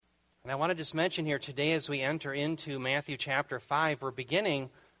And I want to just mention here today as we enter into Matthew chapter 5, we're beginning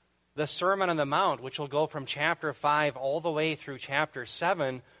the Sermon on the Mount, which will go from chapter 5 all the way through chapter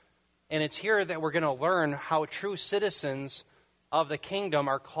 7. And it's here that we're going to learn how true citizens of the kingdom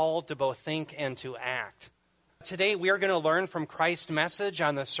are called to both think and to act. Today we are going to learn from Christ's message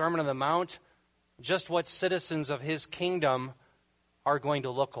on the Sermon on the Mount just what citizens of his kingdom are going to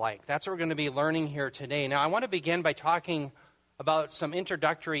look like. That's what we're going to be learning here today. Now I want to begin by talking about some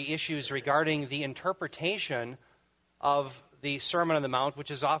introductory issues regarding the interpretation of the Sermon on the Mount,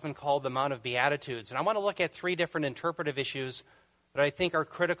 which is often called the Mount of Beatitudes. And I want to look at three different interpretive issues that I think are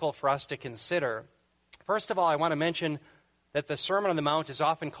critical for us to consider. First of all, I want to mention that the Sermon on the Mount is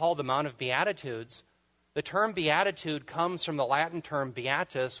often called the Mount of Beatitudes. The term beatitude comes from the Latin term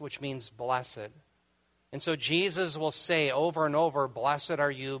beatus, which means blessed. And so Jesus will say over and over, blessed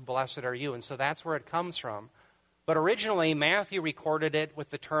are you, blessed are you. And so that's where it comes from. But originally, Matthew recorded it with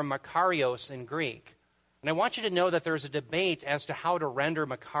the term makarios in Greek. And I want you to know that there's a debate as to how to render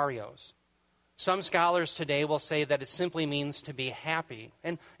makarios. Some scholars today will say that it simply means to be happy.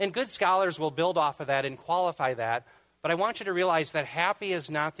 And good scholars will build off of that and qualify that. But I want you to realize that happy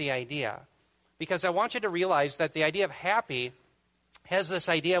is not the idea. Because I want you to realize that the idea of happy has this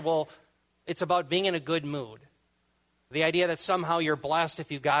idea, well, it's about being in a good mood. The idea that somehow you're blessed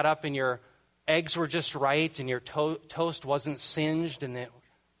if you got up and your eggs were just right and your toast wasn't singed and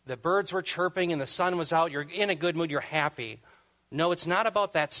the birds were chirping and the sun was out. You're in a good mood. You're happy. No, it's not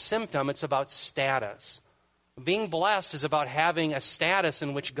about that symptom. It's about status. Being blessed is about having a status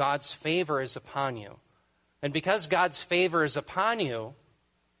in which God's favor is upon you. And because God's favor is upon you,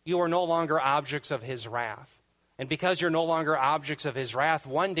 you are no longer objects of his wrath. And because you're no longer objects of his wrath,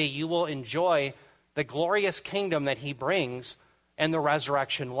 one day you will enjoy the glorious kingdom that he brings and the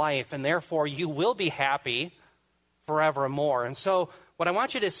resurrection life. And therefore, you will be happy forevermore. And so what I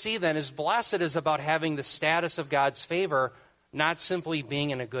want you to see then is blessed is about having the status of God's favor, not simply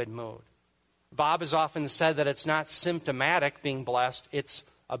being in a good mood. Bob has often said that it's not symptomatic being blessed, it's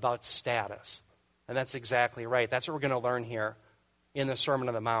about status. And that's exactly right. That's what we're going to learn here in the Sermon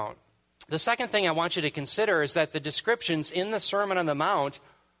on the Mount. The second thing I want you to consider is that the descriptions in the Sermon on the Mount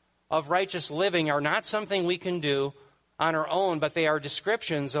of righteous living are not something we can do on our own, but they are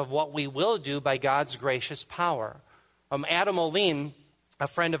descriptions of what we will do by God's gracious power. Adam Oline, a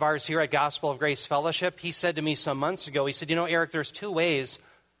friend of ours here at Gospel of Grace Fellowship, he said to me some months ago, he said, Eric, there's two ways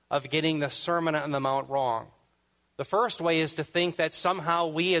of getting the Sermon on the Mount wrong. The first way is to think that somehow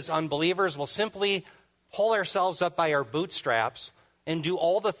we as unbelievers will simply pull ourselves up by our bootstraps and do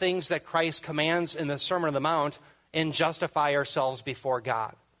all the things that Christ commands in the Sermon on the Mount and justify ourselves before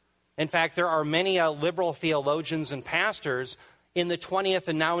God. In fact, there are many liberal theologians and pastors in the 20th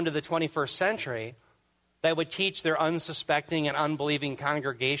and now into the 21st century that would teach their unsuspecting and unbelieving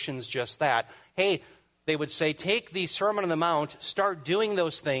congregations just that. Hey, they would say, take the Sermon on the Mount, start doing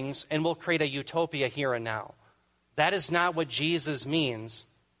those things, and we'll create a utopia here and now. That is not what Jesus means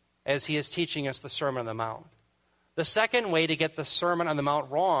as he is teaching us the Sermon on the Mount. The second way to get the Sermon on the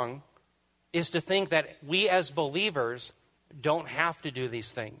Mount wrong is to think that we as believers don't have to do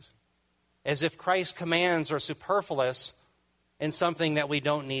these things, as if Christ's commands are superfluous and something that we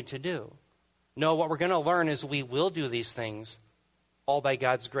don't need to do. No, what we're going to learn is we will do these things all by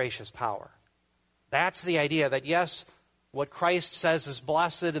God's gracious power. That's the idea that, yes, what Christ says is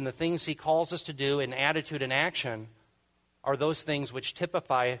blessed and the things he calls us to do in attitude and action are those things which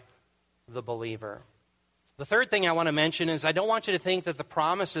typify the believer. The third thing I want to mention is I don't want you to think that the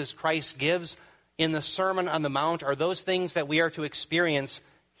promises Christ gives in the Sermon on the Mount are those things that we are to experience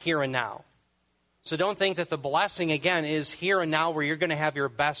here and now. So don't think that the blessing, again, is here and now where you're going to have your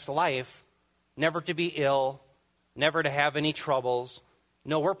best life, never to be ill, never to have any troubles.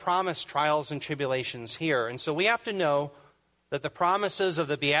 No, we're promised trials and tribulations here. And so we have to know that the promises of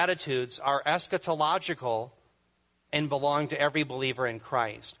the Beatitudes are eschatological and belong to every believer in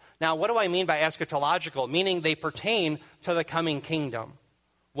Christ. Now, what do I mean by eschatological? Meaning they pertain to the coming kingdom.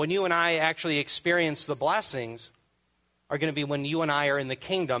 When you and I actually experience the blessings are going to be when you and I are in the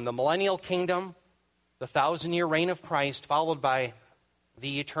kingdom, the millennial kingdom, the 1,000-year reign of Christ, followed by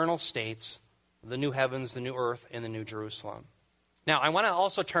the eternal states, the new heavens, the new earth, and the new Jerusalem. Now, I want to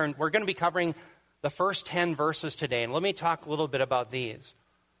also we're going to be covering the first 10 verses today, and let me talk a little bit about these.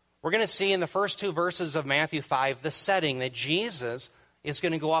 We're going to see in the first 2 verses of Matthew 5 the setting that Jesus is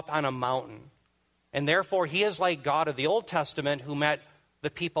going to go up on a mountain. And therefore, he is like God of the Old Testament who met the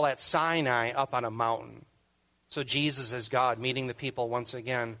people at Sinai up on a mountain. So Jesus is God meeting the people once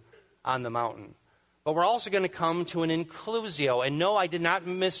again on the mountain. But we're also going to come to an inclusio. And no, I did not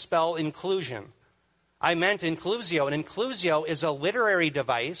misspell inclusion. I meant inclusio. And inclusio is a literary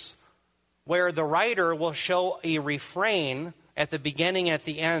device where the writer will show a refrain at the beginning, at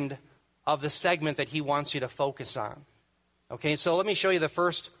the end of the segment that he wants you to focus on. Okay, so let me show you the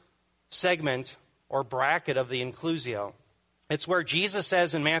first segment or bracket of the inclusio. It's where Jesus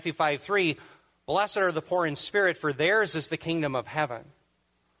says in Matthew 5:3, "Blessed are the poor in spirit, for theirs is the kingdom of heaven."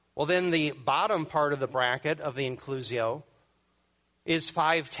 Well, then the bottom part of the bracket of the inclusio is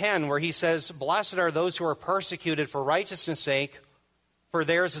 5:10, where he says, "Blessed are those who are persecuted for righteousness' sake, for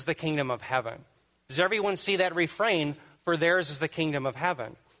theirs is the kingdom of heaven." Does everyone see that refrain, "For theirs is the kingdom of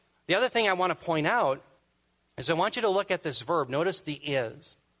heaven"? The other thing I want to point out is I want you to look at this verb. Notice the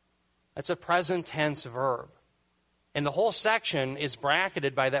is. That's a present tense verb. And the whole section is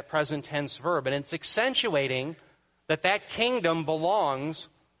bracketed by that present tense verb. And it's accentuating that that kingdom belongs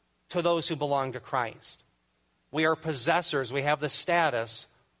to those who belong to Christ. We are possessors. We have the status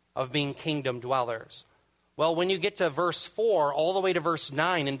of being kingdom dwellers. Well, when you get to verse 4 all the way to verse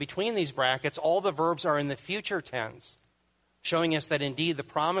 9, in between these brackets, all the verbs are in the future tense, showing us that indeed the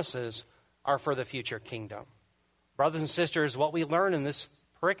promises are for the future kingdom. Brothers and sisters, what we learn in this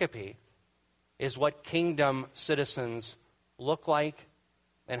pericope is what kingdom citizens look like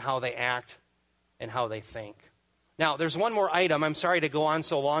and how they act and how they think. Now, there's one more item. I'm sorry to go on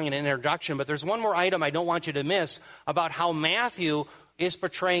so long in an introduction, but there's one more item I don't want you to miss about how Matthew is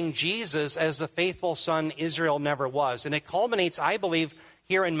portraying Jesus as the faithful son Israel never was. And it culminates, I believe,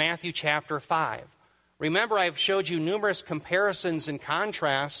 here in Matthew chapter 5. Remember, I've showed you numerous comparisons and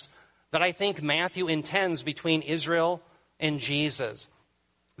contrasts that I think Matthew intends between Israel and Jesus.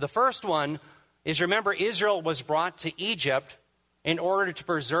 The first one is, remember, Israel was brought to Egypt in order to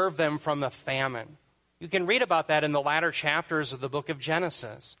preserve them from a famine. You can read about that in the latter chapters of the book of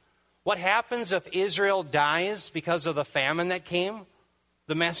Genesis. What happens if Israel dies because of the famine that came?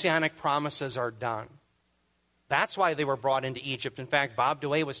 The messianic promises are done. That's why they were brought into Egypt. In fact, Bob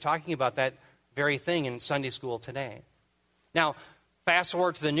DeWay was talking about that very thing in Sunday school today. Now, fast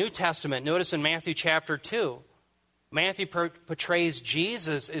forward to the New Testament. Notice in Matthew chapter 2, Matthew portrays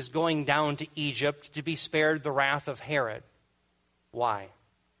Jesus as going down to Egypt to be spared the wrath of Herod. Why?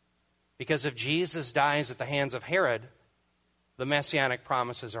 Because if Jesus dies at the hands of Herod, the messianic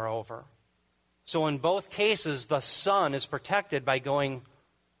promises are over. So in both cases, the son is protected by going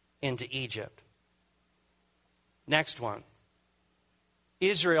into Egypt. Next one.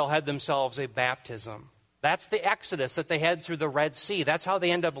 Israel had themselves a baptism. That's the exodus that they had through the Red Sea. That's how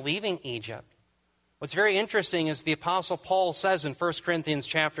they end up leaving Egypt. What's very interesting is the Apostle Paul says in 1 Corinthians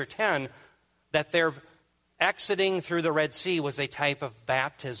chapter 10 that their exiting through the Red Sea was a type of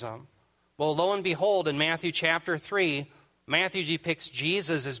baptism. Well, lo and behold, in Matthew chapter 3, Matthew depicts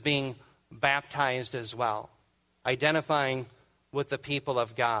Jesus as being baptized as well, identifying with the people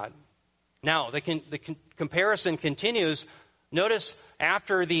of God. Now, the comparison continues. Notice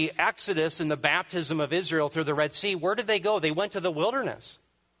after the Exodus and the baptism of Israel through the Red Sea, where did they go? They went to the wilderness.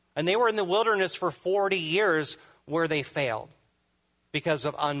 And they were in the wilderness for 40 years where they failed because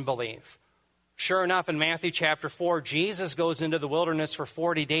of unbelief. Sure enough, in Matthew chapter 4, Jesus goes into the wilderness for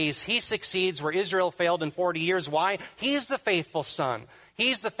 40 days. He succeeds where Israel failed in 40 years. Why? He's the faithful son.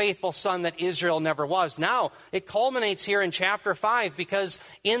 He's the faithful son that Israel never was. Now, it culminates here in chapter 5 because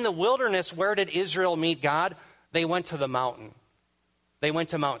in the wilderness, where did Israel meet God? They went to the mountain. They went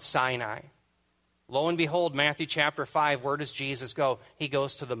to Mount Sinai. Lo and behold, Matthew chapter 5, where does Jesus go? He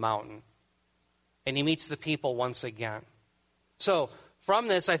goes to the mountain. And he meets the people once again. So, from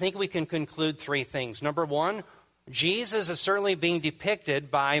this, I think we can conclude three things. Number one, Jesus is certainly being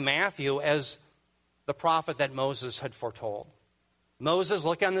depicted by Matthew as the prophet that Moses had foretold. Moses,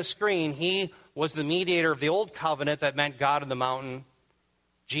 look on the screen, he was the mediator of the old covenant that meant God in the mountain.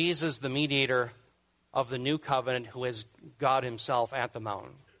 Jesus, the mediator of the new covenant, who is God himself at the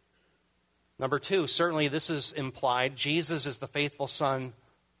mountain. Number two, certainly this is implied. Jesus is the faithful son.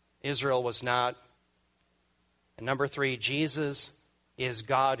 Israel was not. And number three, Jesus is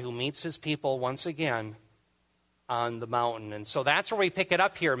God who meets his people once again on the mountain. And so that's where we pick it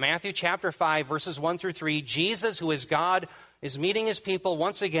up here. Matthew chapter 5, verses 1 through 3. Jesus, who is God, is meeting his people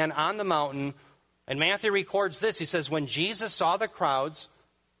once again on the mountain. And Matthew records this. He says, when Jesus saw the crowds,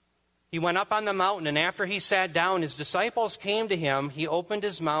 he went up on the mountain, and after he sat down, his disciples came to him. He opened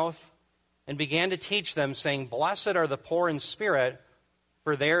his mouth and began to teach them, saying, Blessed are the poor in spirit,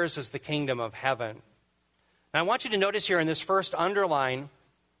 for theirs is the kingdom of heaven. Now, I want you to notice here in this first underline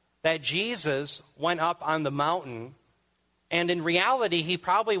that Jesus went up on the mountain, and in reality, he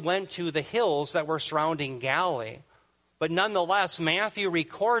probably went to the hills that were surrounding Galilee. But nonetheless, Matthew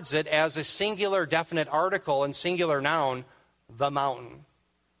records it as a singular definite article and singular noun, the mountain.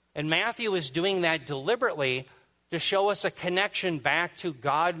 And Matthew is doing that deliberately to show us a connection back to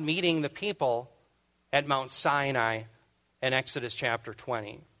God meeting the people at Mount Sinai in Exodus chapter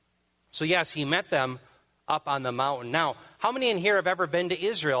 20. So yes, he met them up on the mountain. Now, how many in here have ever been to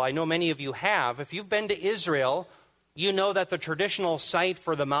Israel? I know many of you have. If you've been to Israel, you know that the traditional site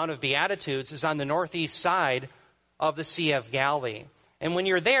for the Mount of Beatitudes is on the northeast side of the Sea of Galilee. And when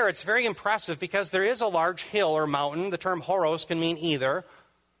you're there, it's very impressive because there is a large hill or mountain. The term horos can mean either.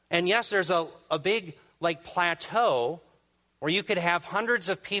 And yes, there's a big plateau where you could have hundreds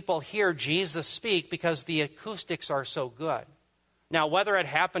of people hear Jesus speak because the acoustics are so good. Now, whether it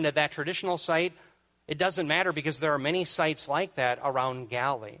happened at that traditional site, it doesn't matter because there are many sites like that around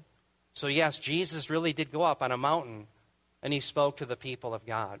Galilee. So yes, Jesus really did go up on a mountain and he spoke to the people of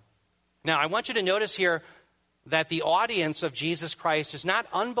God. Now, I want you to notice here that the audience of Jesus Christ is not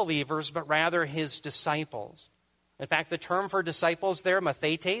unbelievers, but rather his disciples. In fact, the term for disciples there,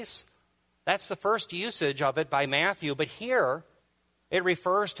 mathetes, that's the first usage of it by Matthew. But here, it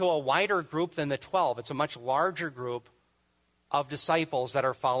refers to a wider group than the 12. It's a much larger group of disciples that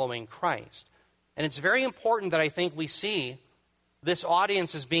are following Christ. And it's very important that I think we see this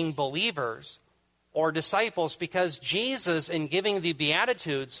audience as being believers or disciples, because Jesus, in giving the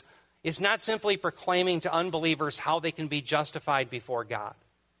Beatitudes, is not simply proclaiming to unbelievers how they can be justified before God.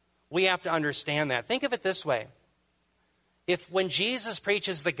 We have to understand that. Think of it this way. If when Jesus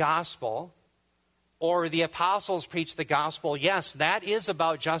preaches the gospel, or the apostles preach the gospel, yes, that is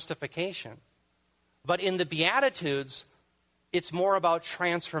about justification. But in the Beatitudes, it's more about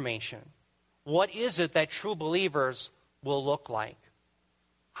transformation. What is it that true believers will look like?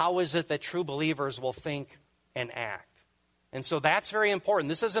 How is it that true believers will think and act? And so that's very important.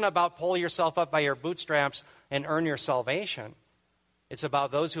 This isn't about pull yourself up by your bootstraps and earn your salvation. It's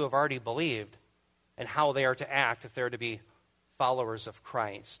about those who have already believed and how they are to act if they're to be followers of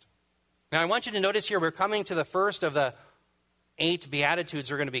Christ. Now, I want you to notice here we're coming to the first of the 8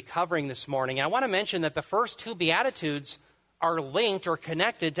 Beatitudes we're going to be covering this morning. And I want to mention that the first 2 Beatitudes are linked or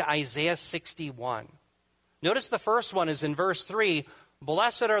connected to Isaiah 61. Notice the first one is in verse 3,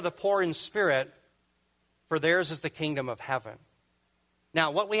 "Blessed are the poor in spirit, for theirs is the kingdom of heaven."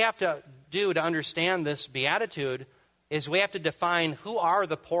 Now, what we have to do to understand this beatitude is we have to define who are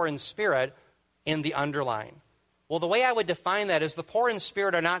the poor in spirit in the underline. Well, the way I would define that is the poor in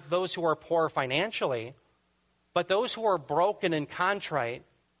spirit are not those who are poor financially, but those who are broken and contrite,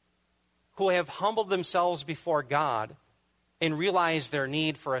 who have humbled themselves before God and realize their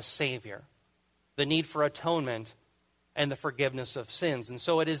need for a Savior, the need for atonement, and the forgiveness of sins. And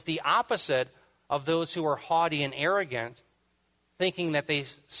so it is the opposite of those who are haughty and arrogant, thinking that they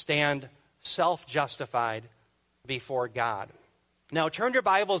stand self-justified before God. Now turn your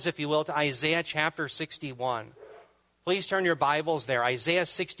Bibles, if you will, to Isaiah chapter 61. Please turn your Bibles there. Isaiah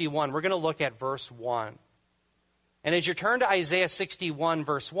 61. We're going to look at verse 1. And as you turn to Isaiah 61,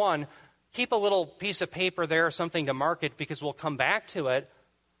 verse 1, keep a little piece of paper there, something to mark it, because we'll come back to it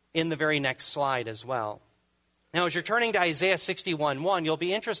in the very next slide as well. Now, as you're turning to Isaiah 61:1, you'll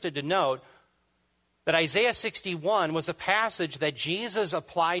be interested to note that Isaiah 61 was a passage that Jesus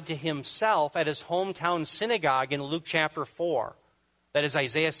applied to himself at his hometown synagogue in Luke chapter 4. That is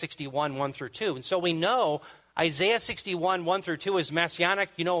Isaiah 61, 1 through 2. And so we know Isaiah 61, 1 through 2 is messianic.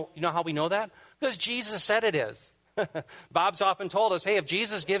 You know how we know that? Because Jesus said it is. Bob's often told us, hey, if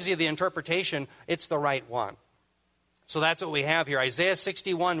Jesus gives you the interpretation, it's the right one. So that's what we have here. Isaiah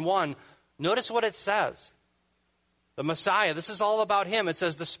 61, 1. Notice what it says. The Messiah, this is all about him. It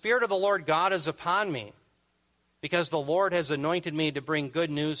says, "The Spirit of the Lord God is upon me, because the Lord has anointed me to bring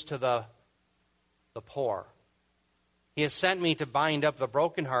good news to the poor. He has sent me to bind up the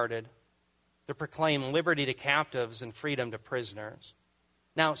brokenhearted, to proclaim liberty to captives and freedom to prisoners."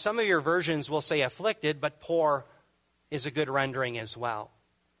 Now, some of your versions will say afflicted, but poor is a good rendering as well.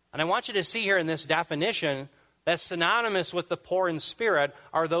 And I want you to see here in this definition that synonymous with the poor in spirit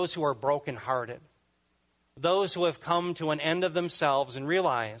are those who are brokenhearted. Those who have come to an end of themselves and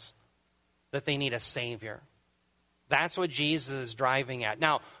realize that they need a Savior. That's what Jesus is driving at.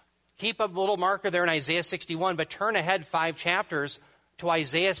 Now, keep a little marker there in Isaiah 61, but turn ahead 5 chapters to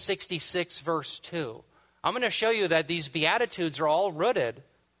Isaiah 66, verse 2. I'm going to show you that these Beatitudes are all rooted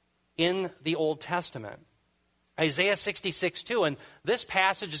in the Old Testament. Isaiah 66, 2, and this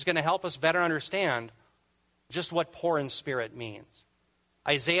passage is going to help us better understand just what poor in spirit means.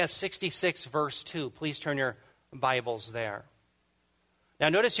 Isaiah 66, verse 2. Please turn your Bibles there. Now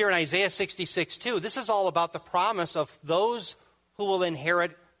notice here in Isaiah 66, 2, this is all about the promise of those who will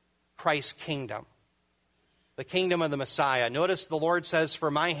inherit Christ's kingdom, the kingdom of the Messiah. Notice the Lord says, "For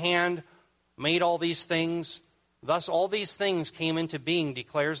my hand made all these things, thus all these things came into being,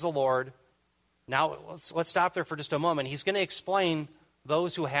 declares the Lord. Now, let's stop there for just a moment. He's going to explain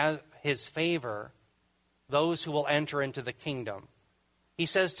those who have his favor, those who will enter into the kingdom. He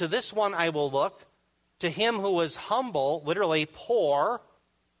says, to this one I will look, to him who is humble, literally poor.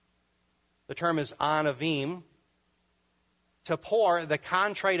 The term is anavim. To poor, the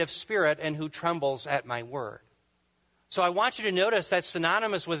contrite of spirit, and who trembles at my word. So I want you to notice that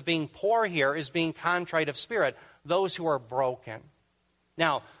synonymous with being poor here is being contrite of spirit, those who are broken.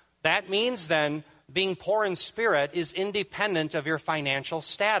 Now, that means then being poor in spirit is independent of your financial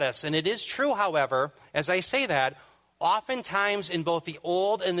status. And it is true, however, as I say that, oftentimes in both the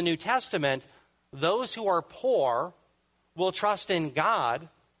Old and the New Testament, those who are poor will trust in God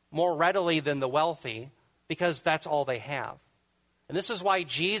more readily than the wealthy because that's all they have. And this is why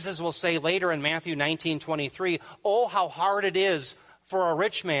Jesus will say later in Matthew 19:23, oh, how hard it is for a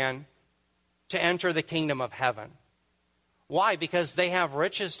rich man to enter the kingdom of heaven. Why? Because they have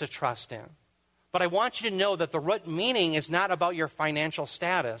riches to trust in. But I want you to know that the root meaning is not about your financial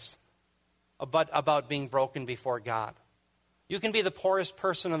status, but about being broken before God. You can be the poorest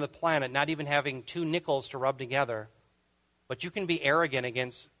person on the planet, not even having 2 nickels to rub together, but you can be arrogant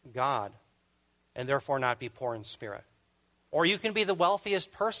against God and therefore not be poor in spirit. Or you can be the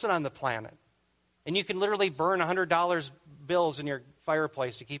wealthiest person on the planet, and you can literally burn $100 bills in your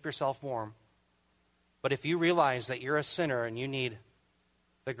fireplace to keep yourself warm. But if you realize that you're a sinner and you need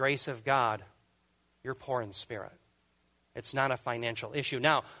the grace of God, you're poor in spirit. It's not a financial issue.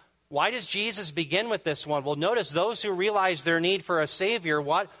 Now, why does Jesus begin with this one? Well, notice those who realize their need for a Savior,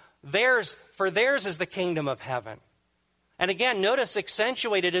 theirs is the kingdom of heaven. And again, notice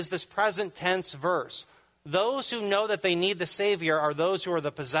accentuated is this present tense verse. Those who know that they need the Savior are those who are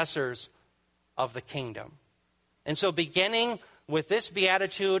the possessors of the kingdom. And so beginning with this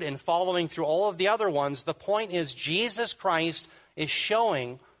beatitude and following through all of the other ones, the point is Jesus Christ is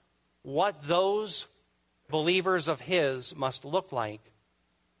showing what those believers of his must look like,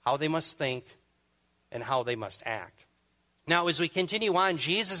 how they must think, and how they must act. Now, as we continue on,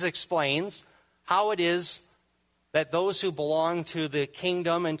 Jesus explains how it is that those who belong to the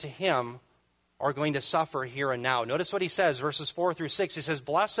kingdom and to him are going to suffer here and now. Notice what he says, verses 4 through 6. He says,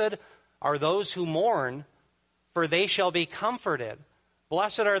 blessed are those who mourn, for they shall be comforted.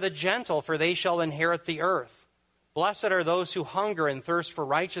 Blessed are the gentle, for they shall inherit the earth. Blessed are those who hunger and thirst for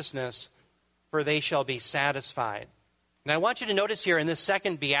righteousness, for they shall be satisfied. And I want you to notice here in this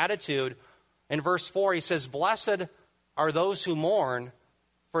second beatitude, in verse 4, he says, blessed are those who mourn,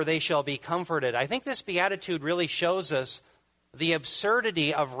 for they shall be comforted. I think this beatitude really shows us the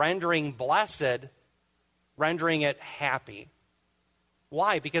absurdity of rendering blessed, rendering it happy.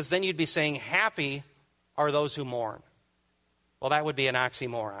 Why? Because then you'd be saying happy are those who mourn. Well, that would be an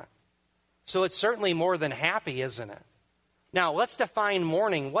oxymoron. So it's certainly more than happy, isn't it? Now, let's define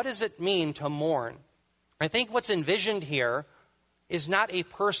mourning. What does it mean to mourn? I think what's envisioned here is not a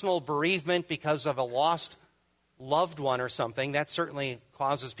personal bereavement because of a lost loved one or something. That certainly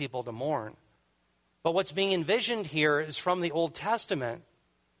causes people to mourn. But what's being envisioned here is from the Old Testament.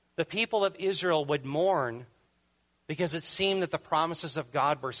 The people of Israel would mourn because it seemed that the promises of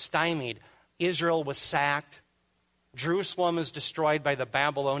God were stymied. Israel was sacked. Jerusalem is destroyed by the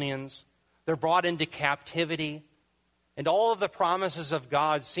Babylonians. They're brought into captivity. And all of the promises of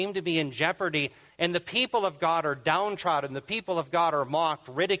God seem to be in jeopardy. And the people of God are downtrodden. The people of God are mocked,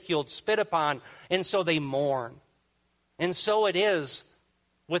 ridiculed, spit upon. And so they mourn. And so it is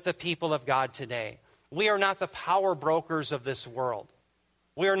with the people of God today. We are not the power brokers of this world.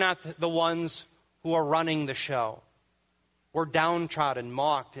 We are not the ones who are running the show. We're downtrodden,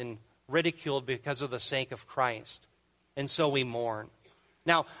 mocked, and ridiculed because of the sake of Christ. And so we mourn.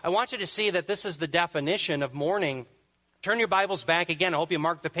 Now, I want you to see that this is the definition of mourning. Turn your Bibles back again. I hope you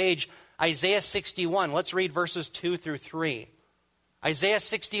marked the page. Isaiah 61. Let's read verses 2 through 3. Isaiah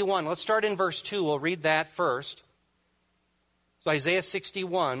 61. Let's start in verse 2. We'll read that first. So Isaiah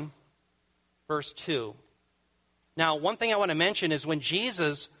 61, verse 2. Now, one thing I want to mention is when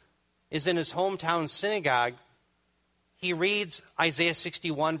Jesus is in his hometown synagogue, he reads Isaiah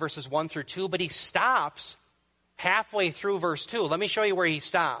 61, verses 1 through 2, but he stops halfway through verse 2. Let me show you where he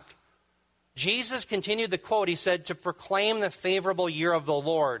stopped. Jesus continued the quote. He said, to proclaim the favorable year of the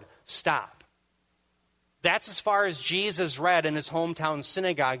Lord. Stop. That's as far as Jesus read in his hometown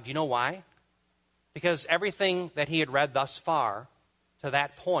synagogue. Do you know why? Because everything that he had read thus far to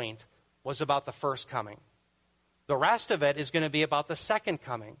that point was about the first coming. The rest of it is going to be about the second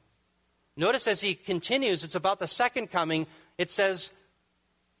coming. Notice as he continues, it's about the second coming. It says,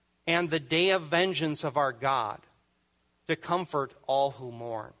 and the day of vengeance of our God, to comfort all who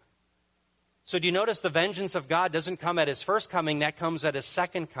mourn. So do you notice the vengeance of God doesn't come at his first coming, that comes at his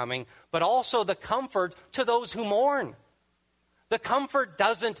second coming, but also the comfort to those who mourn. The comfort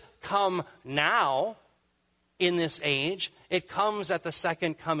doesn't come now in this age. It comes at the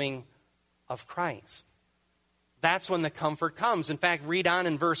second coming of Christ. That's when the comfort comes. In fact, read on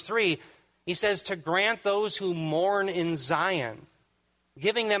in verse 3. He says, to grant those who mourn in Zion,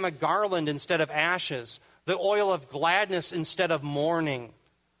 giving them a garland instead of ashes, the oil of gladness instead of mourning,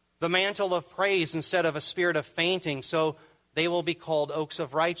 the mantle of praise instead of a spirit of fainting, so they will be called oaks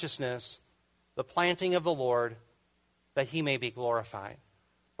of righteousness, the planting of the Lord, that he may be glorified.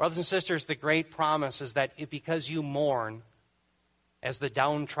 Brothers and sisters, the great promise is that because you mourn as the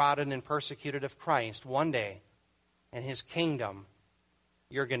downtrodden and persecuted of Christ, one day in his kingdom,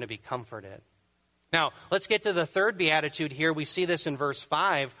 you're going to be comforted. Now, let's get to the third beatitude here. We see this in verse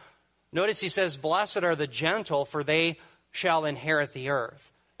 5. Notice he says, blessed are the gentle, for they shall inherit the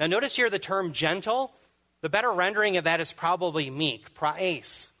earth. Now, notice here the term gentle. The better rendering of that is probably meek,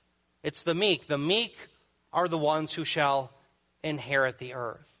 praes. It's the meek. The meek are the ones who shall inherit the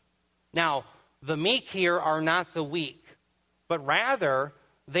earth. Now, the meek here are not the weak, but rather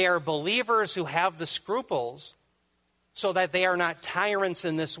they are believers who have the scruples so that they are not tyrants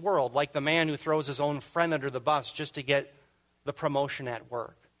in this world, like the man who throws his own friend under the bus just to get the promotion at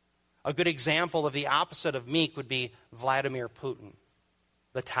work. A good example of the opposite of meek would be Vladimir Putin,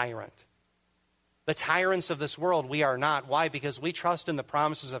 the tyrant. The tyrants of this world, we are not. Why? Because we trust in the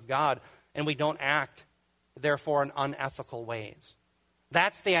promises of God and we don't act, therefore, in unethical ways.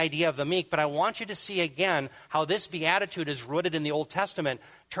 That's the idea of the meek. But I want you to see again how this beatitude is rooted in the Old Testament.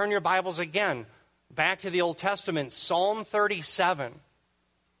 Turn your Bibles again back to the Old Testament, Psalm 37.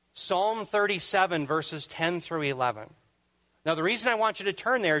 Psalm 37, verses 10 through 11. Now, the reason I want you to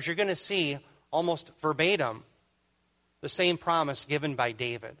turn there is you're going to see almost verbatim the same promise given by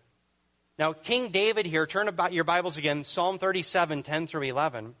David. Now, King David here, turn about your Bibles again, Psalm 37, 10 through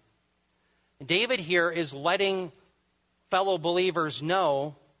 11. David here is letting fellow believers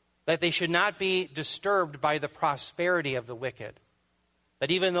know that they should not be disturbed by the prosperity of the wicked.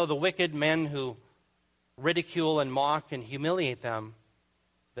 That even though the wicked men who ridicule and mock and humiliate them,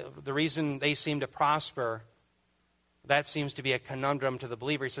 the reason they seem to prosper, that seems to be a conundrum to the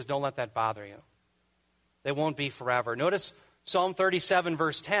believer. He says, don't let that bother you. They won't be forever. Notice Psalm 37,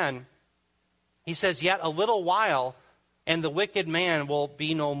 verse 10. He says, yet a little while, and the wicked man will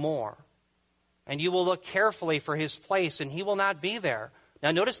be no more. And you will look carefully for his place, and he will not be there.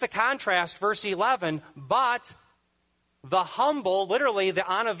 Now notice the contrast, verse 11. But the humble, literally the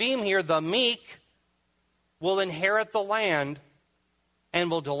anavim here, the meek, will inherit the land and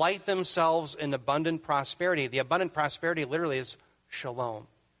will delight themselves in abundant prosperity. The abundant prosperity literally is shalom.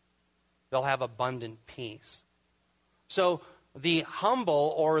 They'll have abundant peace. So the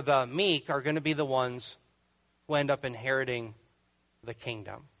humble or the meek are going to be the ones who end up inheriting the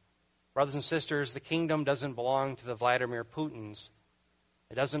kingdom. Brothers and sisters, the kingdom doesn't belong to the Vladimir Putins.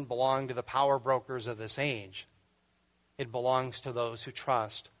 It doesn't belong to the power brokers of this age. It belongs to those who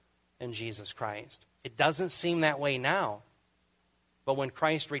trust in Jesus Christ. It doesn't seem that way now. But when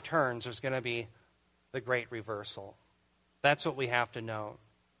Christ returns, there's going to be the great reversal. That's what we have to know.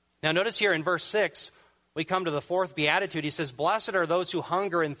 Now notice here in verse 6, we come to the fourth beatitude. He says, blessed are those who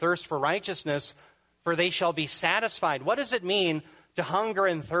hunger and thirst for righteousness, for they shall be satisfied. What does it mean to hunger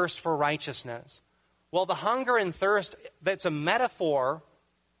and thirst for righteousness? Well, the hunger and thirst, that's a metaphor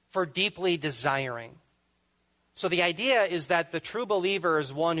for deeply desiring. So the idea is that the true believer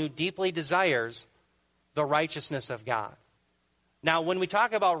is one who deeply desires the righteousness of God. Now, when we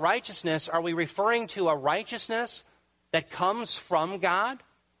talk about righteousness, are we referring to a righteousness that comes from God?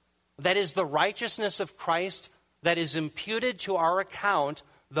 That is the righteousness of Christ that is imputed to our account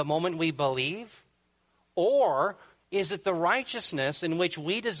the moment we believe? Or is it the righteousness in which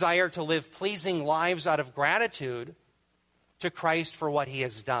we desire to live pleasing lives out of gratitude to Christ for what he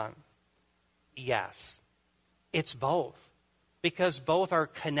has done? Yes, it's both, because both are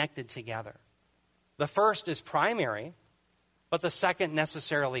connected together. The first is primary, but the second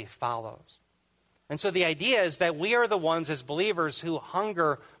necessarily follows. And so the idea is that we are the ones as believers who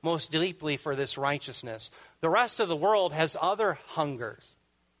hunger most deeply for this righteousness. The rest of the world has other hungers.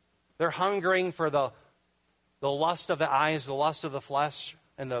 They're hungering for the lust of the eyes, the lust of the flesh,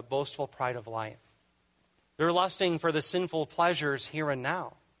 and the boastful pride of life. They're lusting for the sinful pleasures here and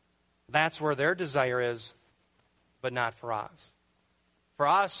now. That's where their desire is, but not for us. For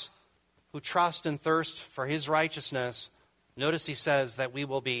us who trust and thirst for his righteousness, notice he says that we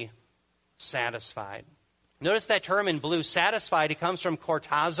will be satisfied. Notice that term in blue, satisfied. It comes from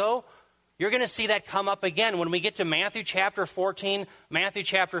kortazo. You're going to see that come up again. When we get to Matthew chapter 14, Matthew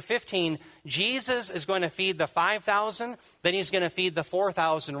chapter 15, Jesus is going to feed the 5,000, then he's going to feed the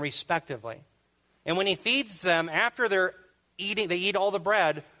 4,000 respectively. And when he feeds them, after they eat all the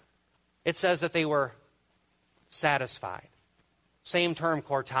bread, it says that they were satisfied. Same term,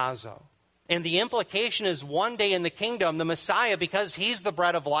 kortazo. And the implication is one day in the kingdom, the Messiah, because he's the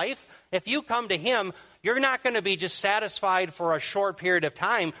bread of life, if you come to him, you're not going to be just satisfied for a short period of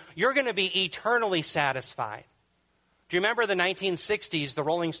time. You're going to be eternally satisfied. Do you remember the 1960s, the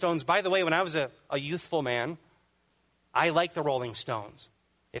Rolling Stones? By the way, when I was a youthful man, I liked the Rolling Stones.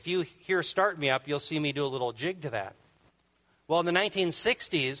 If you hear Start Me Up, you'll see me do a little jig to that. Well, in the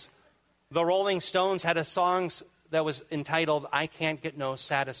 1960s, the Rolling Stones had a song that was entitled, I Can't Get No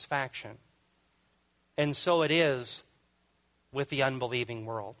Satisfaction. And so it is with the unbelieving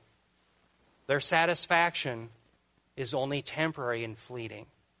world. Their satisfaction is only temporary and fleeting.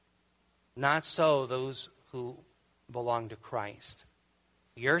 Not so those who belong to Christ.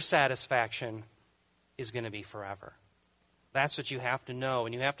 Your satisfaction is going to be forever. That's what you have to know,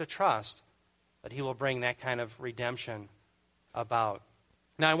 and you have to trust that he will bring that kind of redemption about.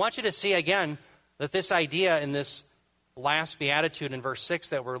 Now, I want you to see again that this idea in this last beatitude in verse 6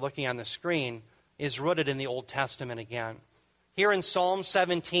 that we're looking on the screen is rooted in the Old Testament again. Here in Psalm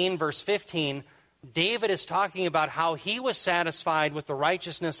 17, verse 15, David is talking about how he was satisfied with the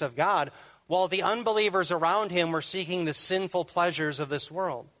righteousness of God, while the unbelievers around him were seeking the sinful pleasures of this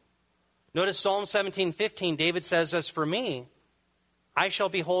world. Notice Psalm 17:15, David says, as for me, I shall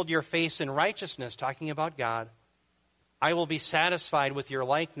behold your face in righteousness, talking about God. I will be satisfied with your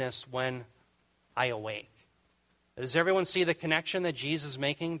likeness when I awake. Does everyone see the connection that Jesus is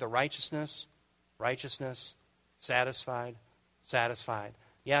making? The righteousness, satisfied, satisfied.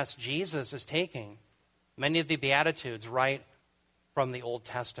 Yes, Jesus is taking many of the Beatitudes right from the Old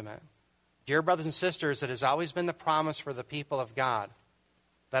Testament. Dear brothers and sisters, it has always been the promise for the people of God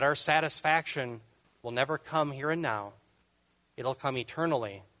that our satisfaction will never come here and now. It'll come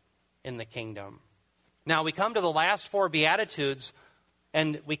eternally in the kingdom. Now, we come to the last four Beatitudes,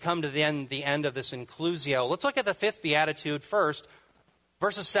 and we come to the end of this inclusio. Let's look at the fifth Beatitude first.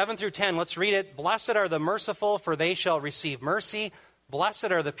 Verses 7 through 10, let's read it. Blessed are the merciful, for they shall receive mercy.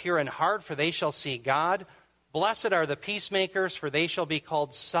 Blessed are the pure in heart, for they shall see God. Blessed are the peacemakers, for they shall be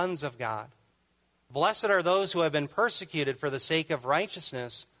called sons of God. Blessed are those who have been persecuted for the sake of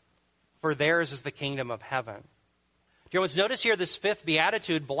righteousness, for theirs is the kingdom of heaven. Dear ones, notice here this fifth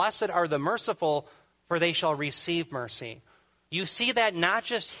beatitude, blessed are the merciful, for they shall receive mercy. You see that not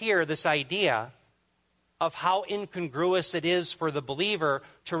just here, this idea of how incongruous it is for the believer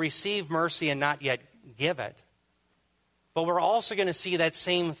to receive mercy and not yet give it. But we're also going to see that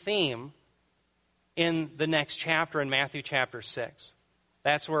same theme in the next chapter, in Matthew chapter 6.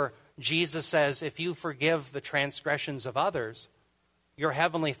 That's where Jesus says, if you forgive the transgressions of others, your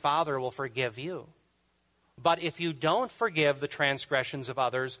heavenly Father will forgive you. But if you don't forgive the transgressions of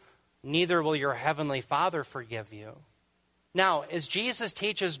others, neither will your heavenly Father forgive you. Now, as Jesus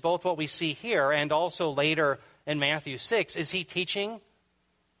teaches both what we see here and also later in Matthew 6, is he teaching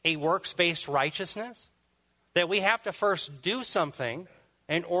a works-based righteousness? That we have to first do something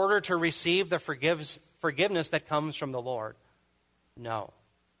in order to receive the forgiveness that comes from the Lord? No.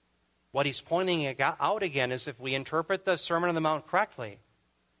 What he's pointing out again is, if we interpret the Sermon on the Mount correctly,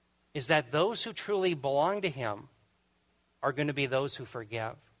 is that those who truly belong to him are going to be those who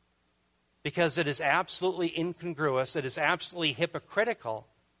forgive. Because it is absolutely incongruous, it is absolutely hypocritical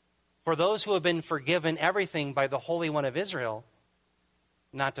for those who have been forgiven everything by the Holy One of Israel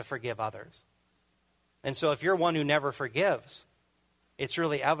not to forgive others. And so if you're one who never forgives, it's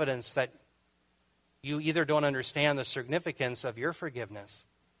really evidence that you either don't understand the significance of your forgiveness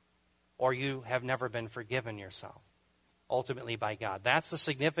or you have never been forgiven yourself, ultimately by God. That's the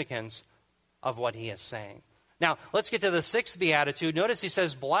significance of what he is saying. Now, let's get to the sixth beatitude. Notice he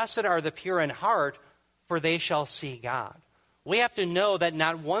says, blessed are the pure in heart, for they shall see God. We have to know that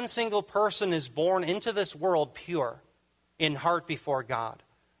not one single person is born into this world pure in heart before God.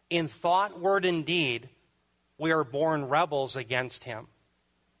 In thought, word, and deed, we are born rebels against him.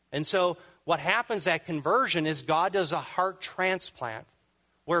 And so what happens at conversion is God does a heart transplant,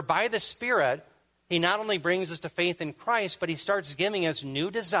 where by the Spirit, he not only brings us to faith in Christ, but he starts giving us new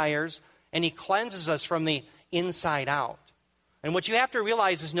desires, and he cleanses us from the inside out. And what you have to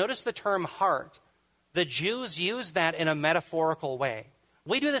realize is, notice the term heart. The Jews use that in a metaphorical way.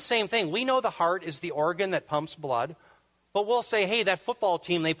 We do the same thing. We know the heart is the organ that pumps blood, but we'll say, hey, that football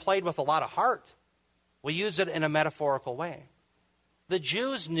team, they played with a lot of heart. We use it in a metaphorical way. The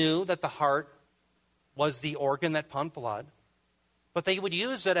Jews knew that the heart was the organ that pumped blood, but they would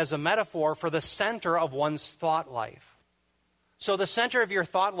use it as a metaphor for the center of one's thought life. So the center of your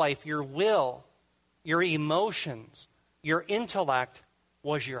thought life, your will, your emotions, your intellect,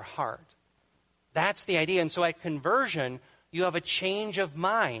 was your heart. That's the idea. And so at conversion, you have a change of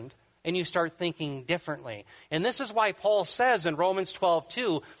mind and you start thinking differently. And this is why Paul says in Romans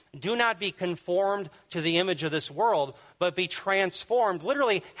 12:2, do not be conformed to the image of this world, but be transformed.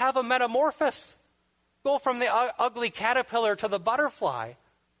 Literally, have a metamorphosis. Go from the ugly caterpillar to the butterfly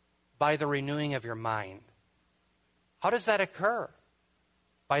by the renewing of your mind. How does that occur?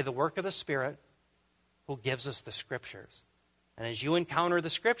 By the work of the Spirit who gives us the Scriptures. And as you encounter the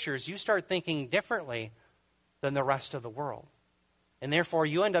Scriptures, you start thinking differently than the rest of the world. And therefore,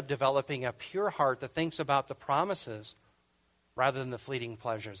 you end up developing a pure heart that thinks about the promises rather than the fleeting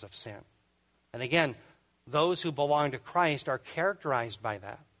pleasures of sin. And again, those who belong to Christ are characterized by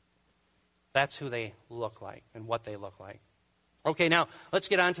that. That's who they look like and what they look like. Okay, now let's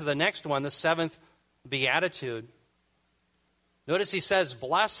get on to the next one, the seventh beatitude. Notice he says,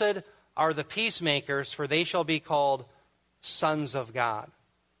 blessed are the peacemakers, for they shall be called sons of God.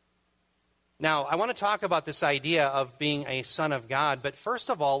 Now, I want to talk about this idea of being a son of God, but first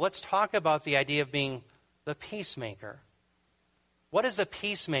of all, let's talk about the idea of being the peacemaker. What is a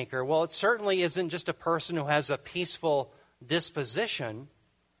peacemaker? Well, it certainly isn't just a person who has a peaceful disposition,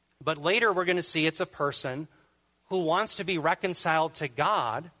 but later we're going to see it's a person who wants to be reconciled to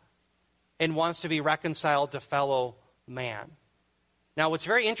God and wants to be reconciled to fellow man. Now, what's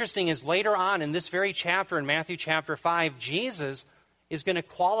very interesting is later on in this very chapter, in Matthew chapter 5, Jesus is going to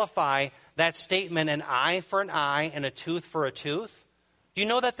qualify that statement, an eye for an eye and a tooth for a tooth. Do you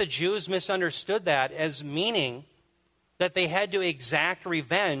know that the Jews misunderstood that as meaning that they had to exact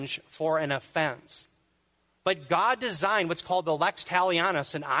revenge for an offense? But God designed what's called the lex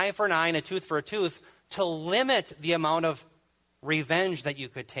talionis, an eye for an eye and a tooth for a tooth, to limit the amount of revenge that you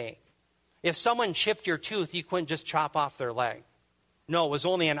could take. If someone chipped your tooth, you couldn't just chop off their leg. No, it was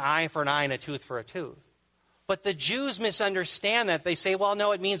only an eye for an eye and a tooth for a tooth. But the Jews misunderstand that. They say, well,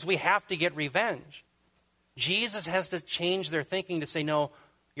 no, it means we have to get revenge. Jesus has to change their thinking to say, no,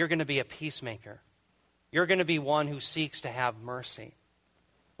 you're going to be a peacemaker. You're going to be one who seeks to have mercy.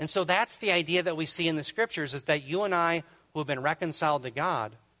 And so that's the idea that we see in the Scriptures, is that you and I who have been reconciled to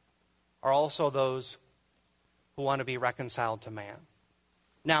God are also those who want to be reconciled to man.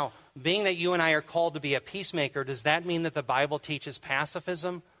 Now, being that you and I are called to be a peacemaker, does that mean that the Bible teaches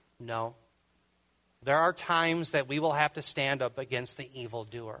pacifism? No. There are times that we will have to stand up against the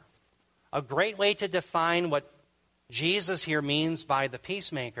evildoer. A great way to define what Jesus here means by the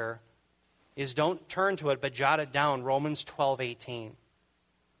peacemaker is, don't turn to it, but jot it down, Romans 12:18.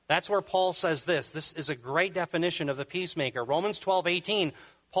 That's where Paul says this. This is a great definition of the peacemaker. Romans 12:18,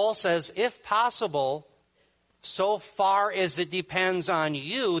 Paul says, if possible, so far as it depends on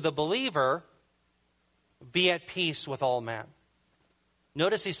you, the believer, be at peace with all men.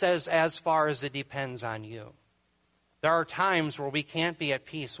 Notice he says, as far as it depends on you. There are times where we can't be at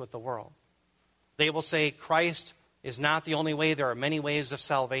peace with the world. They will say Christ is not the only way. There are many ways of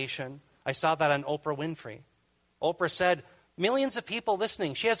salvation. I saw that on Oprah Winfrey. Oprah said, millions of people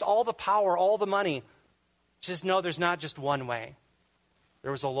listening. She has all the power, all the money. She says, no, there's not just one way.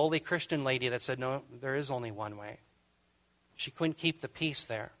 There was a lowly Christian lady that said, no, there is only one way. She couldn't keep the peace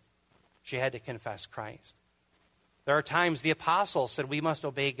there. She had to confess Christ. There are times the apostles said we must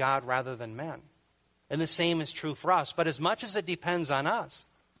obey God rather than men. And the same is true for us. But as much as it depends on us,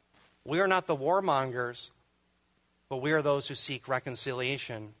 we are not the warmongers, but we are those who seek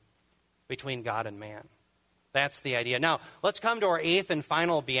reconciliation between God and man. That's the idea. Now, let's come to our eighth and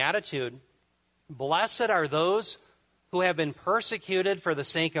final beatitude. Blessed are those who have been persecuted for the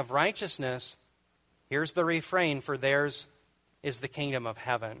sake of righteousness. Here's the refrain, for theirs is the kingdom of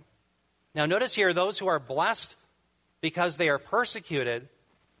heaven. Now, notice here, those who are blessed because they are persecuted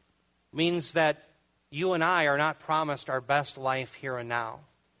means that you and I are not promised our best life here and now.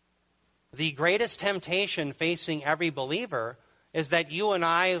 The greatest temptation facing every believer is that you and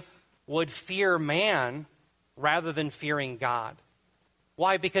I would fear man rather than fearing God.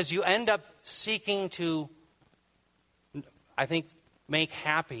 Why? Because you end up seeking to, I think, make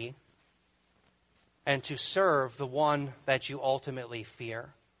happy and to serve the one that you ultimately fear.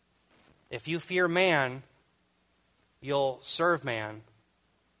 If you fear man, you'll serve man.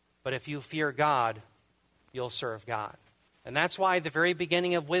 But if you fear God, you'll serve God. And that's why the very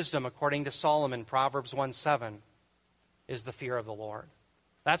beginning of wisdom, according to Solomon, Proverbs 1:7, is the fear of the Lord.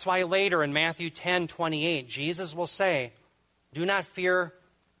 That's why later in Matthew 10:28, Jesus will say, do not fear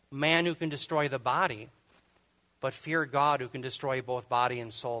man who can destroy the body, but fear God who can destroy both body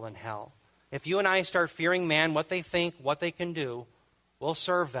and soul in hell. If you and I start fearing man, what they think, what they can do, we'll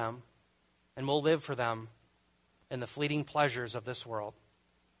serve them, and we'll live for them in the fleeting pleasures of this world.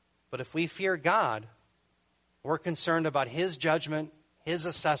 But if we fear God, we're concerned about His judgment, His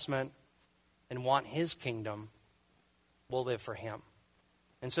assessment, and want His kingdom, we'll live for Him.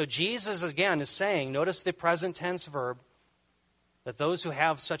 And so Jesus, again, is saying, notice the present tense verb, that those who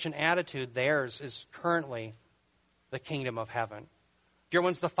have such an attitude, theirs is currently the kingdom of heaven. Dear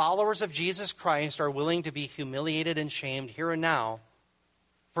ones, the followers of Jesus Christ are willing to be humiliated and shamed here and now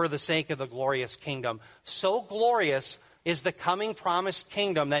for the sake of the glorious kingdom. So glorious is the coming promised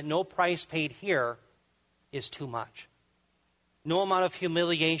kingdom that no price paid here is too much. No amount of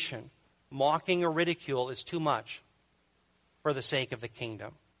humiliation, mocking, or ridicule is too much for the sake of the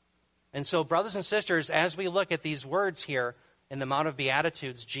kingdom. And so, brothers and sisters, as we look at these words here in the Mount of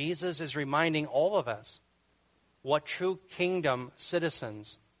Beatitudes, Jesus is reminding all of us what true kingdom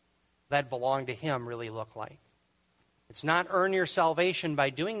citizens that belong to Him really look like. It's not earn your salvation by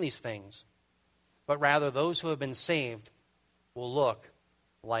doing these things, but rather those who have been saved will look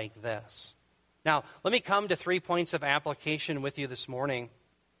like this. Now, let me come to 3 points of application with you this morning.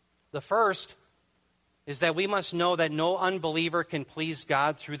 The first is that we must know that no unbeliever can please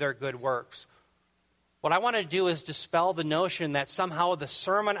God through their good works. What I want to do is dispel the notion that somehow the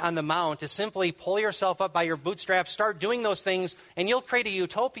Sermon on the Mount is simply pull yourself up by your bootstraps, start doing those things, and you'll create a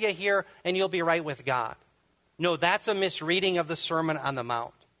utopia here, and you'll be right with God. No, that's a misreading of the Sermon on the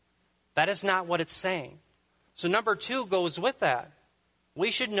Mount. That is not what it's saying. So number 2 goes with that. We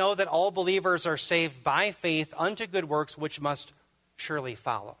should know that all believers are saved by faith unto good works, which must surely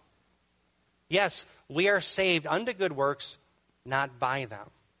follow. Yes, we are saved unto good works, not by them.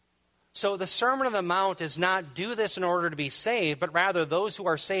 So the Sermon on the Mount is not do this in order to be saved, but rather those who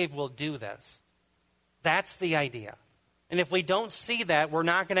are saved will do this. That's the idea. And if we don't see that, we're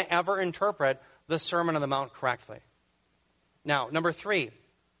not going to ever interpret the Sermon on the Mount correctly. Now, number 3,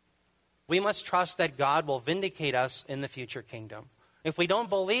 we must trust that God will vindicate us in the future kingdom. If we don't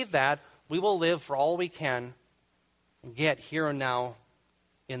believe that, we will live for all we can and get here and now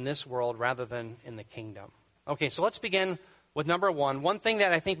in this world rather than in the kingdom. Okay, so let's begin with number 1. One thing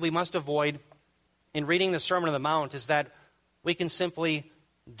that I think we must avoid in reading the Sermon on the Mount is that we can simply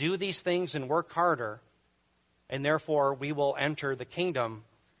do these things and work harder, and therefore we will enter the kingdom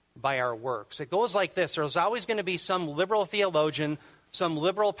by our works. It goes like this. There's always going to be some liberal theologian, some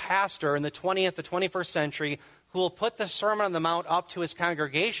liberal pastor in the 20th to 21st century who will put the Sermon on the Mount up to his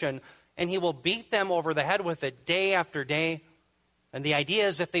congregation, and he will beat them over the head with it day after day. And the idea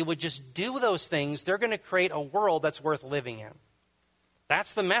is if they would just do those things, they're going to create a world that's worth living in.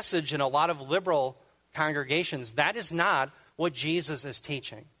 That's the message in a lot of liberal congregations. That is not what Jesus is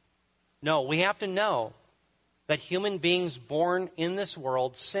teaching. No, we have to know that human beings born in this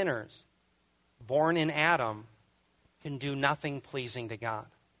world, sinners, born in Adam, can do nothing pleasing to God.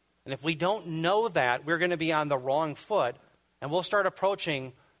 And if we don't know that, we're going to be on the wrong foot, and we'll start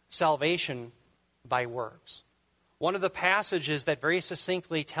approaching salvation by works. One of the passages that very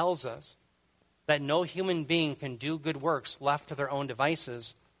succinctly tells us that no human being can do good works left to their own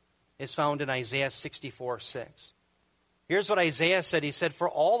devices is found in Isaiah 64:6. Here's what Isaiah said. He said, "For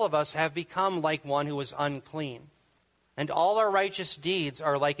all of us have become like one who is unclean, and all our righteous deeds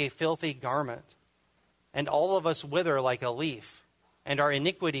are like a filthy garment, and all of us wither like a leaf, and our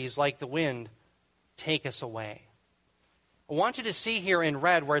iniquities like the wind take us away." I want you to see here in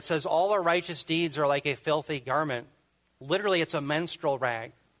red where it says all our righteous deeds are like a filthy garment. Literally, it's a menstrual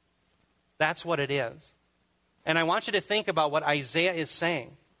rag. That's what it is. And I want you to think about what Isaiah is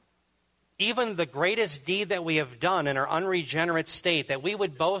saying. Even the greatest deed that we have done in our unregenerate state that we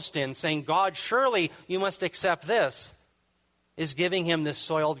would boast in, saying, "God, surely you must accept this," is giving him this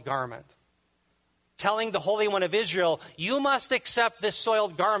soiled garment. Telling the Holy One of Israel, "You must accept this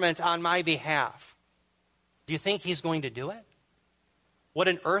soiled garment on my behalf." Do you think he's going to do it? Would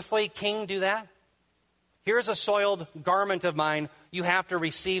an earthly king do that? Here's a soiled garment of mine. You have to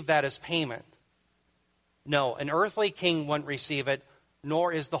receive that as payment. No, an earthly king wouldn't receive it,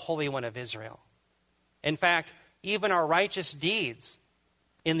 nor is the Holy One of Israel. In fact, even our righteous deeds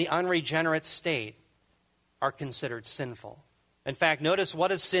in the unregenerate state are considered sinful. In fact, notice what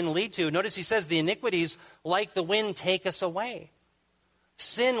does sin lead to? Notice he says the iniquities like the wind take us away.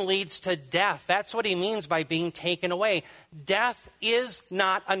 Sin leads to death. That's what he means by being taken away. Death is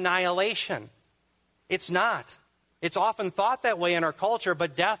not annihilation. It's not. It's often thought that way in our culture,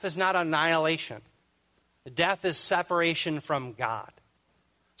 but death is not annihilation. Death is separation from God.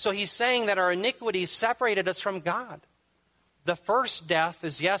 So he's saying that our iniquities separated us from God. The first death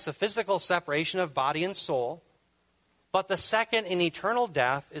is, yes, a physical separation of body and soul, but the second and eternal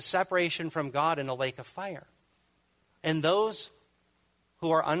death is separation from God in a lake of fire. And those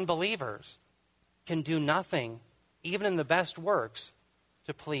who are unbelievers can do nothing, even in the best works,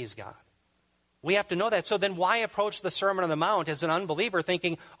 to please God. We have to know that. So then why approach the Sermon on the Mount as an unbeliever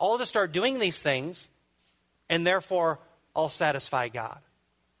thinking, I'll just start doing these things and therefore I'll satisfy God?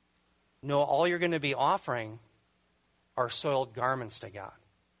 No, all you're going to be offering are soiled garments to God.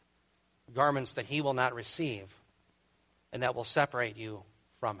 Garments that he will not receive and that will separate you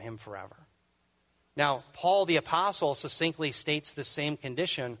from him forever. Now, Paul the Apostle succinctly states the same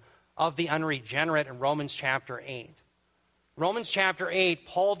condition of the unregenerate in Romans chapter 8. Romans chapter 8,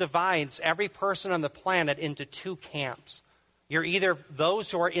 Paul divides every person on the planet into two camps. You're either those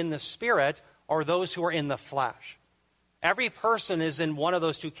who are in the Spirit or those who are in the flesh. Every person is in one of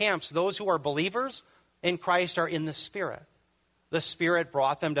those two camps. Those who are believers in Christ are in the Spirit. The Spirit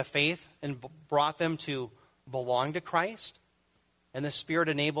brought them to faith and brought them to belong to Christ. And the Spirit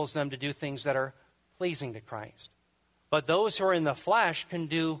enables them to do things that are pleasing to Christ. But those who are in the flesh can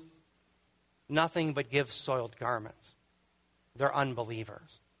do nothing but give soiled garments. They're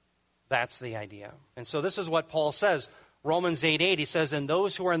unbelievers. That's the idea. And so this is what Paul says. Romans 8:8, he says, and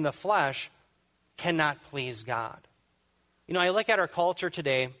those who are in the flesh cannot please God. You know, I look at our culture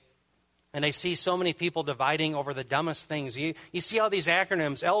today, and I see so many people dividing over the dumbest things. You see all these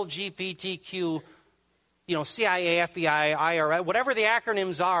acronyms, LGBTQ, CIA, FBI, IRS, whatever the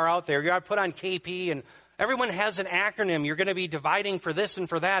acronyms are out there. You got to put on KP, and everyone has an acronym. You're going to be dividing for this and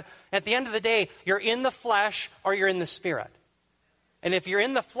for that. At the end of the day, you're in the flesh or you're in the Spirit. And if you're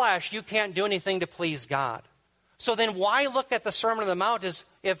in the flesh, you can't do anything to please God. So then why look at the Sermon on the Mount as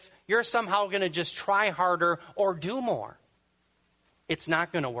if you're somehow going to just try harder or do more? It's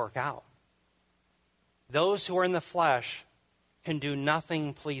not going to work out. Those who are in the flesh can do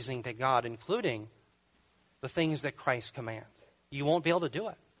nothing pleasing to God, including the things that Christ commands. You won't be able to do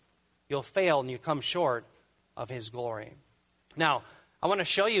it. You'll fail and you come short of his glory. Now, I want to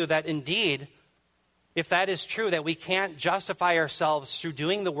show you that indeed, if that is true, that we can't justify ourselves through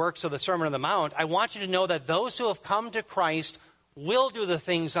doing the works of the Sermon on the Mount, I want you to know that those who have come to Christ will do the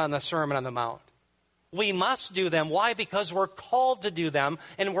things on the Sermon on the Mount. We must do them. Why? Because we're called to do them,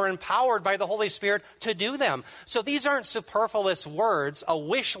 and we're empowered by the Holy Spirit to do them. So these aren't superfluous words, a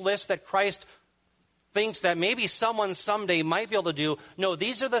wish list that Christ thinks that maybe someone someday might be able to do. No,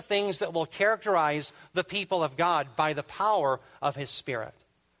 these are the things that will characterize the people of God by the power of his Spirit.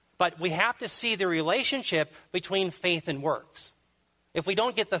 But we have to see the relationship between faith and works. If we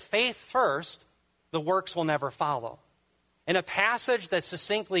don't get the faith first, the works will never follow. And a passage that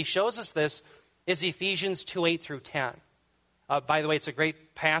succinctly shows us this is Ephesians 2:8 through 10. By the way, it's a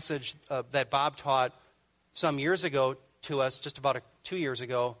great passage that Bob taught some years ago to us, just about 2 years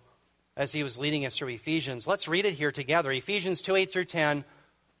ago, as he was leading us through Ephesians. Let's read it here together. Ephesians 2:8 through 10.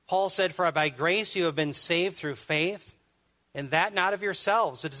 Paul said, "For by grace you have been saved through faith, and that not of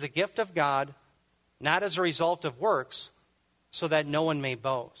yourselves. It is a gift of God, not as a result of works, so that no one may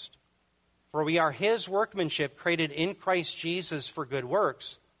boast. For we are his workmanship, created in Christ Jesus for good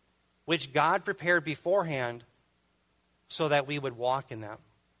works, which God prepared beforehand so that we would walk in them."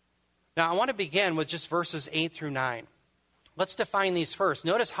 Now, I want to begin with just verses 8 through 9. Let's define these first.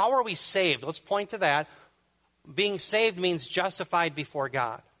 Notice, how are we saved? Let's point to that. Being saved means justified before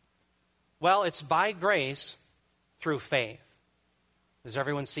God. Well, it's by grace through faith. Does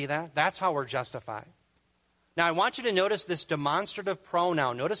everyone see that? That's how we're justified. Now, I want you to notice this demonstrative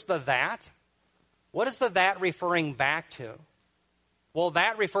pronoun. Notice the that. What is the that referring back to? Well,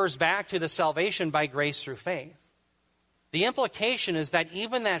 that refers back to the salvation by grace through faith. The implication is that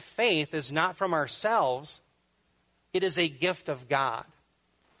even that faith is not from ourselves. It is a gift of God.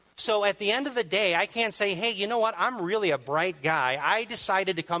 So at the end of the day, I can't say, hey, you know what? I'm really a bright guy. I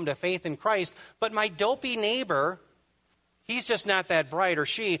decided to come to faith in Christ, but my dopey neighbor, he's just not that bright, or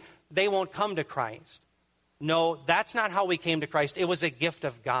they won't come to Christ. No, that's not how we came to Christ. It was a gift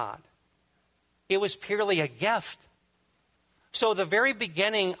of God. It was purely a gift. So the very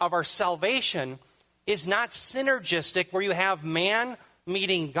beginning of our salvation is not synergistic, where you have man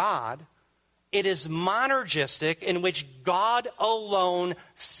meeting God. It is monergistic, in which God alone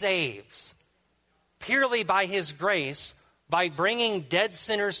saves. Purely by his grace, by bringing dead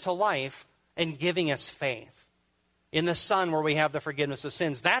sinners to life and giving us faith. In the Son, where we have the forgiveness of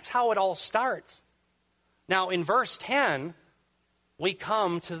sins. That's how it all starts. Now, in verse 10, we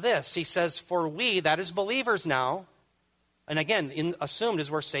come to this. He says, "For we," that is believers now, and again, assumed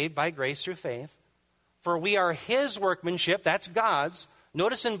as we're saved by grace through faith, "for we are his workmanship," that's God's,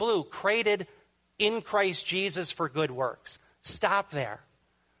 notice in blue, "created in Christ Jesus for good works." Stop there.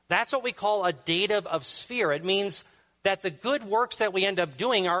 That's what we call a dative of sphere. It means that the good works that we end up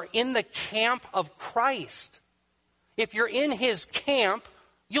doing are in the camp of Christ. If you're in his camp,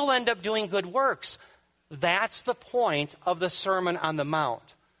 You'll end up doing good works. That's the point of the Sermon on the Mount.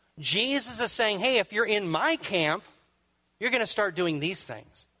 Jesus is saying, hey, if you're in my camp, you're going to start doing these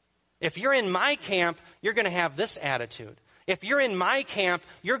things. If you're in my camp, you're going to have this attitude. If you're in my camp,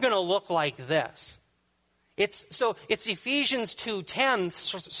 you're going to look like this. It's Ephesians 2:10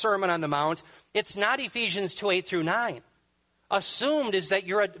 Sermon on the Mount. It's not Ephesians 2:8 through 9. Assumed is that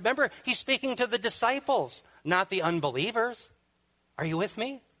remember, he's speaking to the disciples, not the unbelievers. Are you with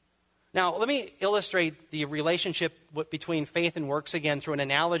me? Now, let me illustrate the relationship between faith and works again through an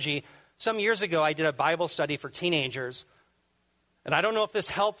analogy. Some years ago, I did a Bible study for teenagers, and I don't know if this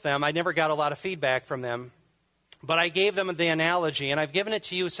helped them. I never got a lot of feedback from them, but I gave them the analogy, and I've given it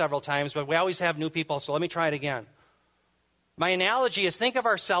to you several times, but we always have new people, so let me try it again. My analogy is, think of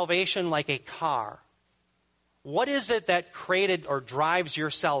our salvation like a car. What is it that created or drives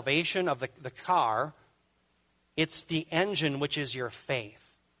your salvation of the car? It's the engine, which is your faith.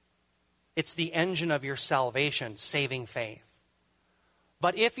 It's the engine of your salvation, saving faith.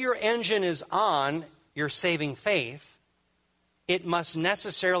 But if your engine is on, your saving faith, it must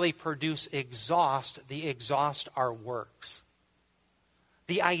necessarily produce exhaust. The exhaust are works.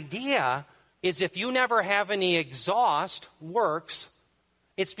 The idea is if you never have any exhaust works,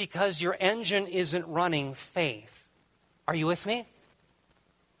 it's because your engine isn't running faith. Are you with me?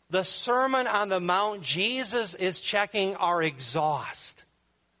 The Sermon on the Mount, Jesus is checking our exhaust.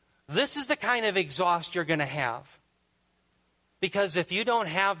 This is the kind of exhaust you're going to have. Because if you don't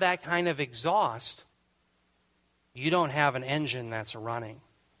have that kind of exhaust, you don't have an engine that's running.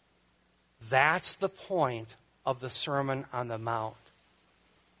 That's the point of the Sermon on the Mount.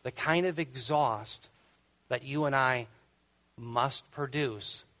 The kind of exhaust that you and I must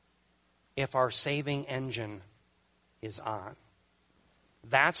produce if our saving engine is on.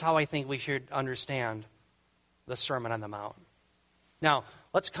 That's how I think we should understand the Sermon on the Mount. Now,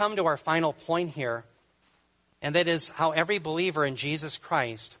 let's come to our final point here, and that is how every believer in Jesus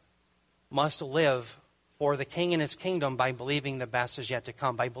Christ must live for the King and his kingdom by believing the best is yet to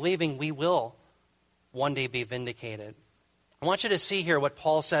come, by believing we will one day be vindicated. I want you to see here what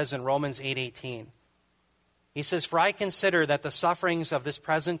Paul says in Romans 8:18. He says, "For I consider that the sufferings of this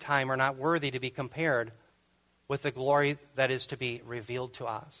present time are not worthy to be compared with the glory that is to be revealed to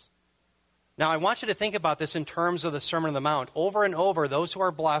us." Now, I want you to think about this in terms of the Sermon on the Mount. Over and over, those who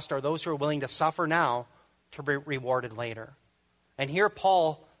are blessed are those who are willing to suffer now to be rewarded later. And here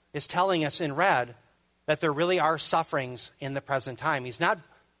Paul is telling us in red that there really are sufferings in the present time. He's not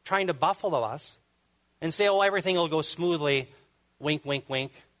trying to buffalo us and say, oh, everything will go smoothly, wink, wink,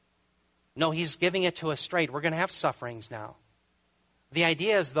 wink. No, he's giving it to us straight. We're going to have sufferings now. The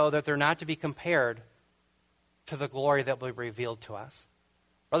idea is, though, that they're not to be compared to the glory that will be revealed to us.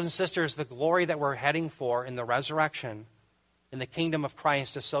 Brothers and sisters, the glory that we're heading for in the resurrection, in the kingdom of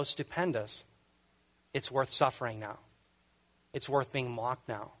Christ, is so stupendous, it's worth suffering now. It's worth being mocked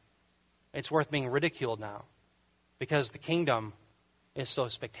now. It's worth being ridiculed now, because the kingdom is so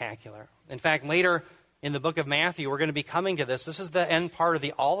spectacular. In fact, later in the book of Matthew, we're going to be coming to this. This is the end part of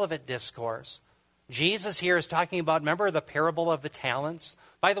the Olivet Discourse. Jesus here is talking about, remember the parable of the talents?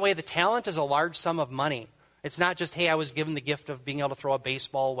 By the way, the talent is a large sum of money. It's not just, hey, I was given the gift of being able to throw a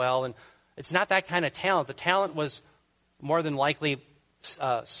baseball well. And it's not that kind of talent. The talent was more than likely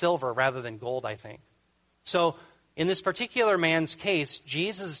silver rather than gold, I think. So in this particular man's case,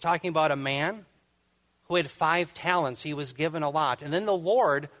 Jesus is talking about a man who had 5 talents. He was given a lot. And then the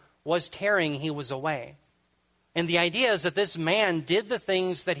Lord was tarrying, he was away. And the idea is that this man did the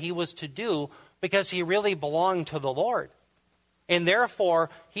things that he was to do because he really belonged to the Lord. And therefore,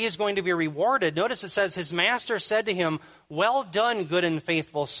 he is going to be rewarded. Notice it says, his master said to him, well done, good and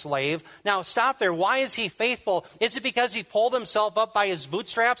faithful slave. Now, stop there. Why is he faithful? Is it because he pulled himself up by his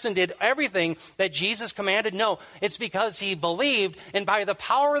bootstraps and did everything that Jesus commanded? No, it's because he believed, and by the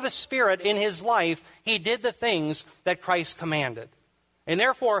power of the Spirit in his life, he did the things that Christ commanded. And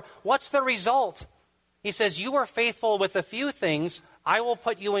therefore, what's the result? He says, you are faithful with a few things. I will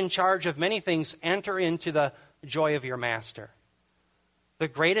put you in charge of many things. Enter into the joy of your master. The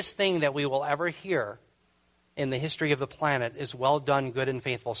greatest thing that we will ever hear in the history of the planet is, well done, good and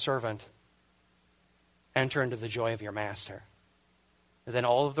faithful servant. Enter into the joy of your master. And then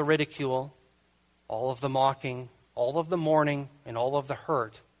all of the ridicule, all of the mocking, all of the mourning, and all of the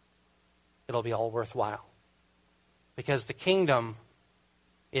hurt, it'll be all worthwhile. Because the kingdom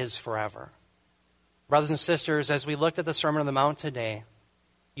is forever. Brothers and sisters, as we looked at the Sermon on the Mount today,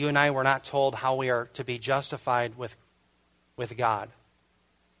 you and I were not told how we are to be justified with God.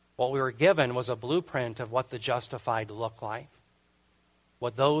 What we were given was a blueprint of what the justified look like.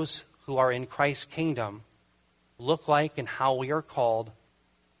 What those who are in Christ's kingdom look like and how we are called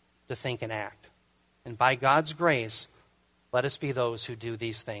to think and act. And by God's grace, let us be those who do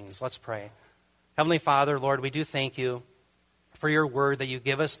these things. Let's pray. Heavenly Father, Lord, we do thank you for your word, that you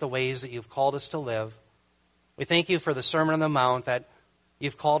give us the ways that you've called us to live. We thank you for the Sermon on the Mount, that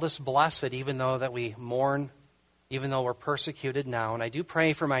you've called us blessed, even though that we mourn, even though we're persecuted now. And I do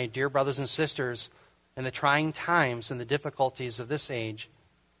pray for my dear brothers and sisters in the trying times and the difficulties of this age,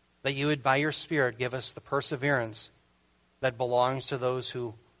 that you would, by your Spirit, give us the perseverance that belongs to those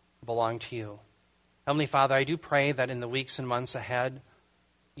who belong to you. Heavenly Father, I do pray that in the weeks and months ahead,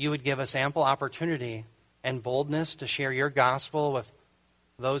 you would give us ample opportunity and boldness to share your gospel with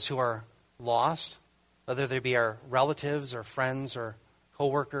those who are lost, whether they be our relatives or friends or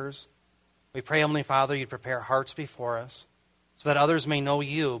co-workers. We pray, Heavenly Father, you'd prepare hearts before us so that others may know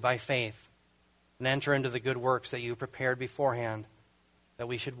you by faith and enter into the good works that you prepared beforehand, that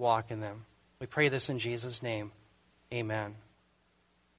we should walk in them. We pray this in Jesus' name. Amen.